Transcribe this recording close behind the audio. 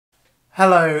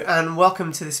Hello and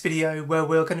welcome to this video where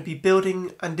we're going to be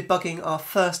building and debugging our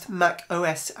first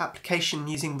macOS application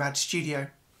using RAD Studio.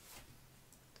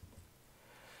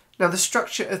 Now the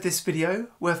structure of this video,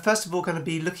 we're first of all going to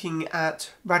be looking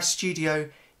at RAD Studio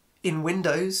in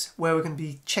Windows, where we're going to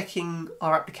be checking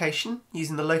our application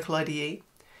using the local IDE,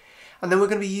 and then we're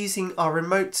going to be using our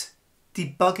remote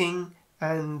debugging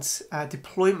and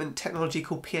deployment technology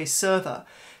called PAServer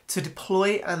to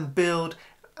deploy and build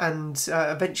and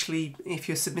eventually, if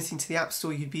you're submitting to the App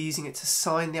Store, you'd be using it to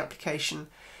sign the application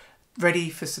ready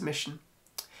for submission.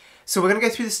 So we're going to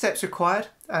go through the steps required.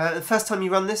 The first time you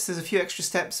run this, there's a few extra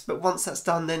steps, but once that's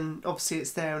done, then obviously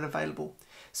it's there and available.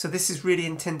 So this is really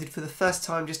intended for the first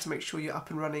time, just to make sure you're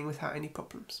up and running without any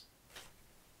problems.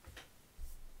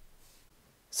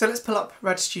 So let's pull up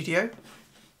RAD Studio.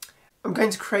 I'm going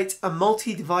to create a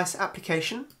multi-device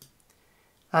application.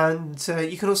 And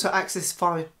you can also access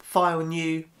file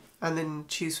new and then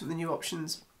choose from the new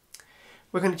options.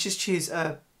 We're going to just choose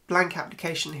a blank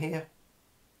application here.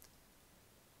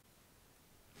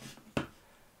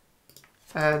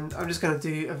 And I'm just going to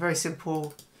do a very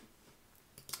simple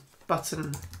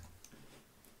button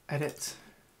edit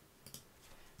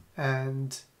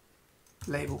and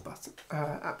label button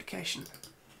application.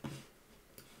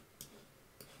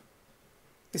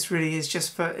 This really is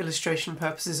just for illustration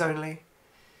purposes only.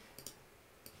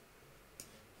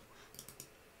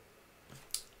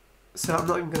 So I'm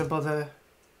not even going to bother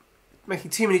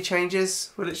making too many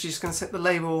changes. We're literally just going to set the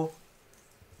label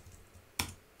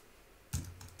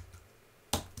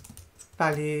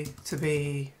value to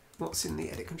be what's in the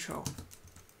edit control.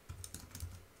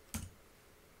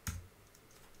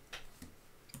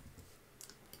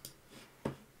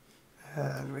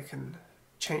 And we can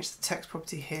change the text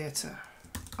property here to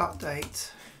update.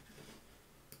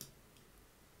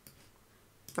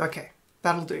 Okay,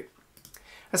 that'll do.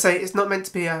 I say it's not meant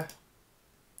to be a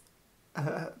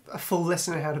full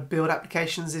lesson on how to build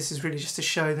applications. This is really just to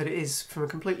show that it is from a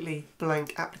completely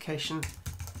blank application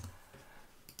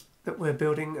that we're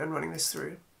building and running this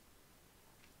through.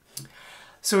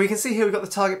 So we can see here we've got the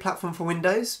target platform for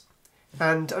Windows,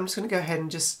 and I'm just going to go ahead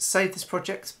and just save this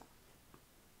project.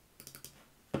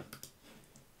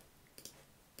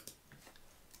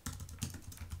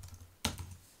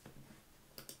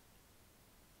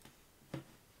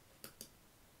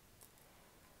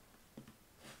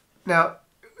 Now,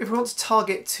 if we want to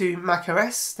target to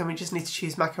macOS, then we just need to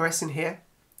choose macOS in here.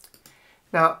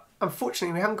 Now,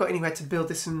 unfortunately, we haven't got anywhere to build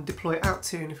this and deploy it out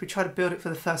to, and if we try to build it for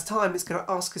the first time, it's going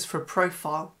to ask us for a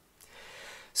profile.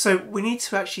 So we need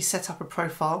to actually set up a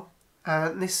profile,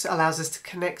 and this allows us to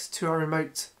connect to our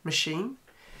remote machine.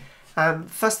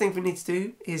 First thing we need to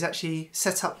do is actually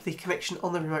set up the connection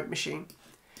on the remote machine.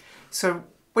 So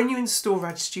when you install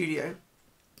RAD Studio,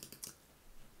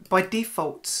 by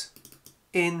default,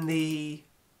 in the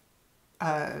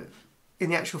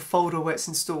actual folder where it's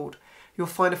installed, you'll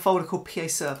find a folder called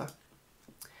PAServer.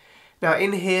 Now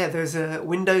in here there's a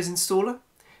Windows installer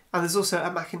and there's also a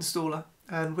Mac installer,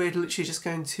 and we're literally just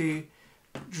going to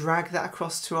drag that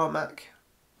across to our Mac.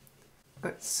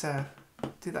 Let's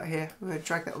do that here. I'm going to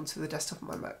drag that onto the desktop of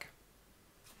my Mac.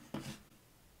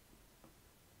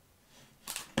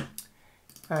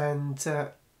 And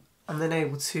I'm then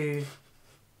able to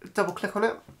double click on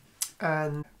it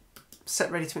and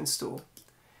set ready to install.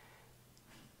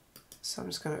 So I'm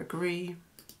just going to agree,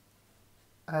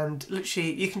 and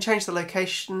literally you can change the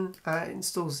location. It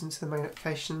installs into the main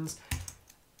applications.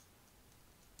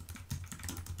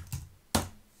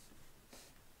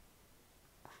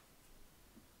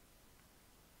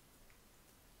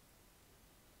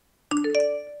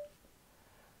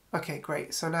 Okay,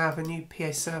 great. So now I have a new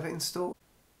PAServer installed.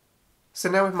 So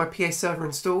now with my PAServer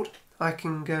installed, I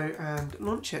can go and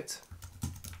launch it.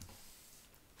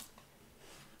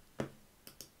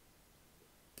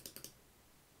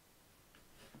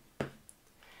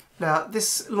 Now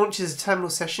this launches a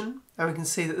terminal session, and we can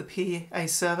see that the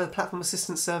PAServer, the Platform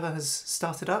Assistant Server, has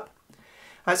started up.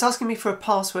 It's asking me for a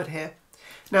password here.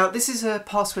 Now this is a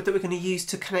password that we're going to use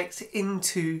to connect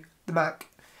into the Mac.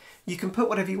 You can put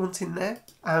whatever you want in there,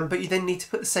 but you then need to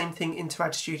put the same thing into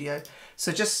RAD Studio.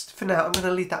 So just for now, I'm going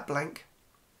to leave that blank.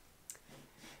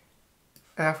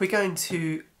 If we go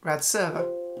into RAD Server,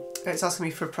 it's asking me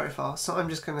for a profile, so I'm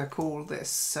just going to call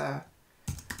this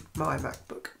my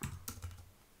MacBook.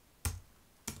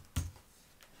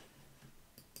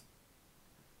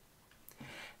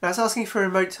 Now it's asking for a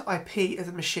remote IP of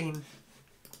the machine.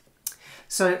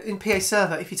 So in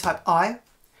PAServer, if you type I,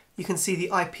 you can see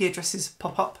the IP addresses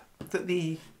pop up that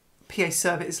the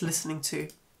PAServer is listening to.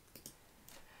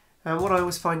 And what I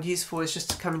always find useful is just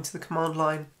to come into the command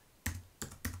line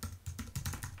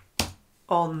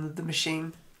on the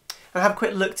machine and have a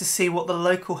quick look to see what the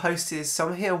local host is. So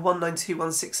I'm here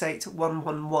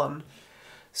 192.168.111.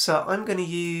 So I'm going to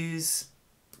use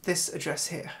this address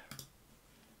here.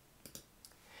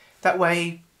 That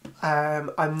way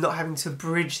I'm not having to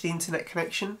bridge the internet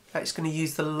connection. I'm just going to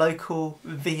use the local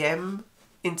VM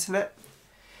internet,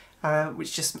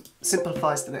 which just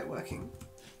simplifies the networking.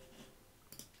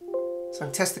 So I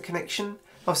can test the connection.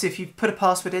 Obviously if you put a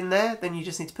password in there, then you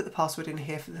just need to put the password in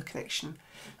here for the connection.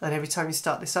 And every time you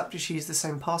start this up, just use the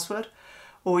same password.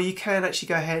 Or you can actually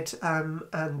go ahead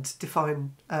and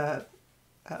define a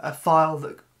file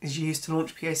that is used to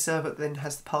launch PAServer that then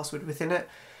has the password within it.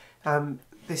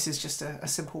 This is just a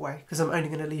simple way, because I'm only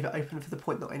going to leave it open for the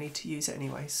point that I need to use it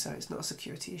anyway, so it's not a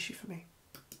security issue for me.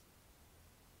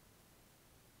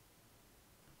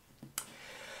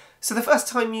 So the first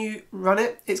time you run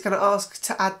it, it's going to ask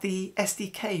to add the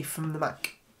SDK from the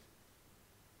Mac.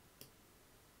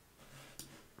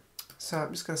 So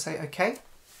I'm just going to say OK.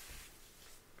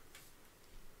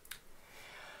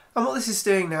 And what this is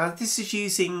doing now, this is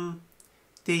using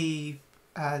the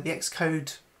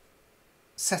Xcode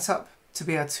setup to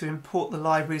be able to import the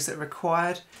libraries that are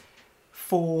required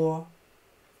for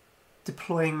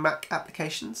deploying Mac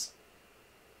applications.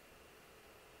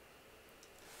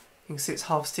 You can see it's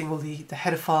harvesting all the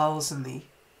header files and the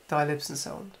dilibs and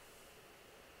so on.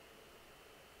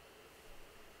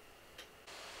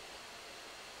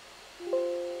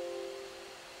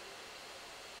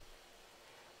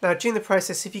 Now during the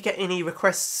process, if you get any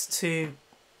requests to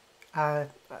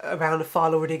around a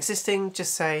file already existing,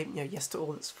 just say yes to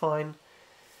all, that's fine.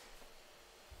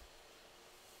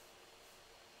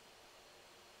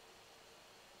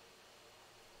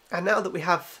 And now that we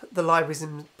have the libraries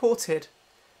imported,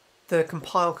 the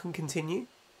compile can continue.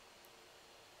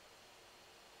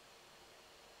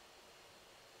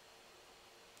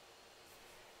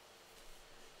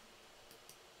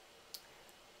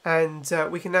 And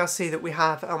we can now see that we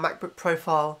have our MacBook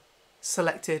profile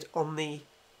selected on the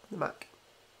Mac.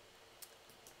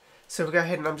 So we'll go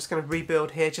ahead and I'm just going to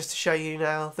rebuild here just to show you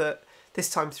now that this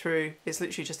time through it's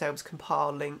literally just able to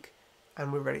compile, link,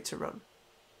 and we're ready to run.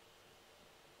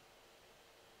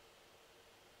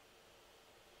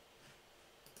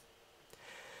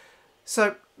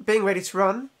 So being ready to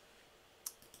run,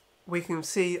 we can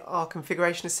see our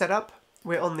configuration is set up.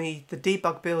 We're on the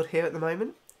debug build here at the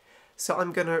moment. So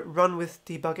I'm going to run with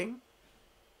debugging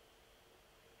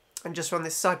and just run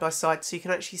this side by side so you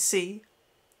can actually see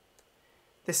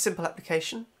this simple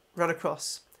application run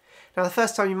across. Now the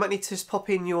first time you might need to just pop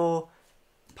in your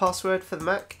password for the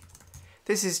Mac.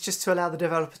 This is just to allow the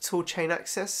developer toolchain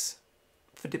access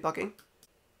for debugging.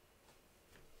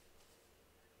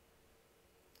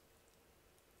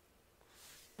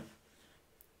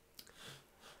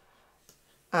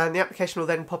 And the application will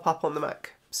then pop up on the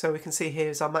Mac. So we can see here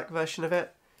is our Mac version of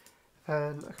it.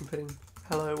 And I can put in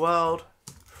hello world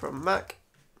from Mac.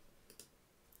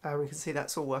 And we can see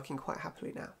that's all working quite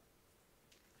happily now.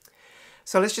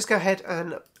 So let's just go ahead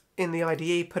and in the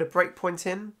IDE put a breakpoint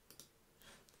in.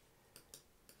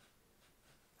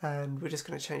 And we're just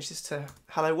going to change this to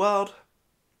hello world.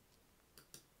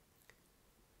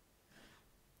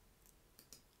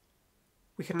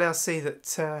 We can now see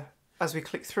that as we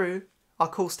click through, our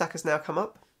call stack has now come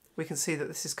up. We can see that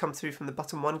this has come through from the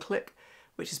button 1 click,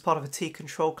 which is part of a T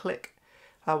control click,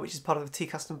 which is part of the T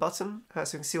custom button. So we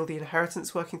can see all the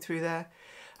inheritance working through there.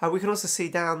 We can also see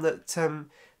down that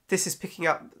this is picking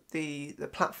up the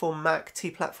platform Mac,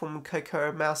 T platform,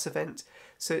 Cocoa mouse event.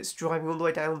 So it's driving all the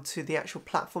way down to the actual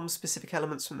platform specific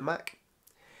elements from the Mac.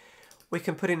 We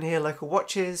can put in here local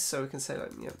watches. So we can say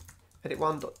like,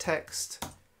 edit1.text.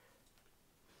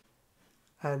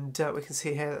 And we can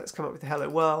see here that's come up with the hello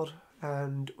world.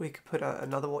 And we could put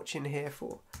another watch in here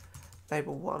for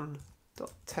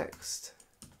label1.text.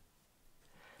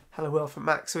 Hello world from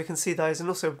Mac. So we can see those, and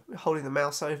also holding the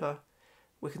mouse over,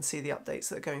 we can see the updates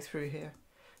that are going through here.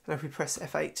 And if we press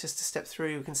F8 just to step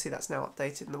through, we can see that's now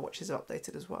updated and the watches are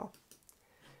updated as well.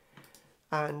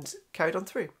 And carried on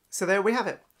through. So there we have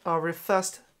it. Our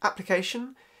first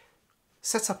application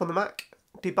set up on the Mac,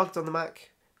 debugged on the Mac,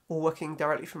 all working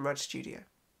directly from RAD Studio.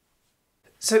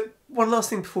 So one last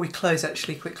thing before we close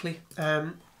actually quickly.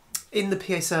 In the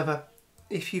PAServer,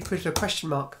 if you put a question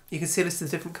mark, you can see a list of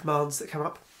the different commands that come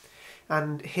up.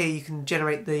 And here you can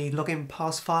generate the login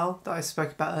pass file that I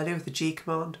spoke about earlier with the G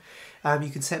command.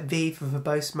 You can set V for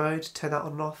verbose mode, turn that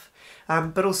on and off.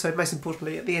 But also, most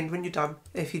importantly, at the end when you're done,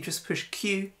 if you just push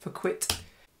Q for quit,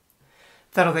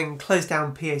 that'll then close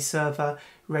down PAServer,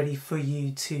 ready for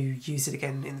you to use it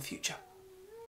again in the future.